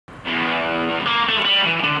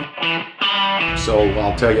So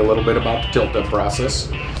I'll tell you a little bit about the tilt-up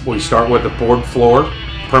process. We start with the poured floor,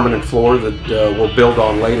 permanent floor that we'll build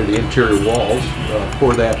on later, the interior walls.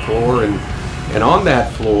 Pour that floor, and on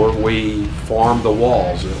that floor we form the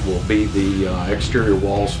walls. It will be the exterior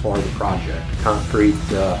walls for the project. Concrete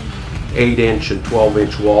 8-inch and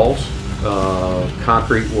 12-inch walls.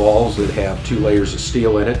 Concrete walls that have 2 layers of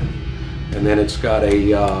steel in it, and then it's got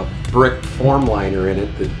a brick form liner in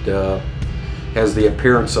it that has the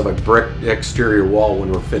appearance of a brick exterior wall when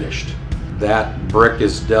we're finished. That brick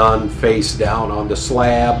is done face down on the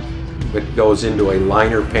slab. It goes into a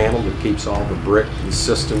liner panel that keeps all the brick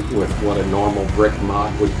consistent with what a normal brick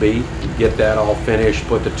mod would be. Get that all finished,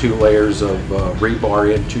 put the 2 layers of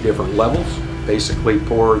rebar in 2 different levels. Basically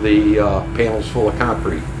pour the panels full of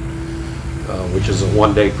concrete, which is a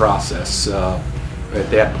 1-day process. At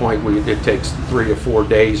that point it takes 3 to 4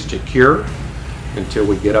 days to cure until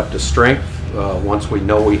we get up to strength. Once we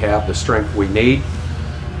know we have the strength we need,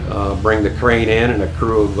 bring the crane in and a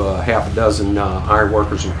crew of half a dozen iron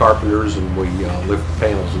workers and carpenters, and we lift the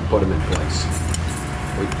panels and put them in place.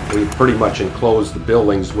 We pretty much enclose the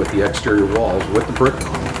buildings with the exterior walls with the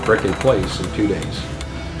brick in place in 2 days.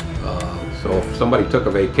 So if somebody took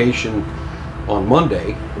a vacation on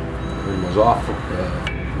Monday and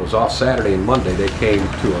was off Saturday and Monday, they came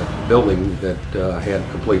to a building that had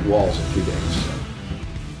complete walls in 2 days.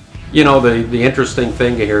 You know, the interesting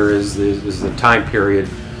thing here is the time period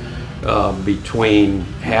between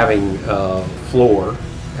having floor,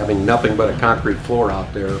 having nothing but a concrete floor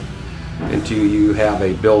out there, until you have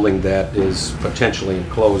a building that is potentially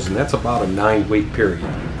enclosed, and that's about a 9-week period.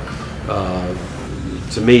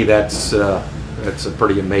 To me, that's a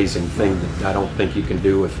pretty amazing thing that I don't think you can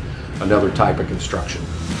do with another type of construction.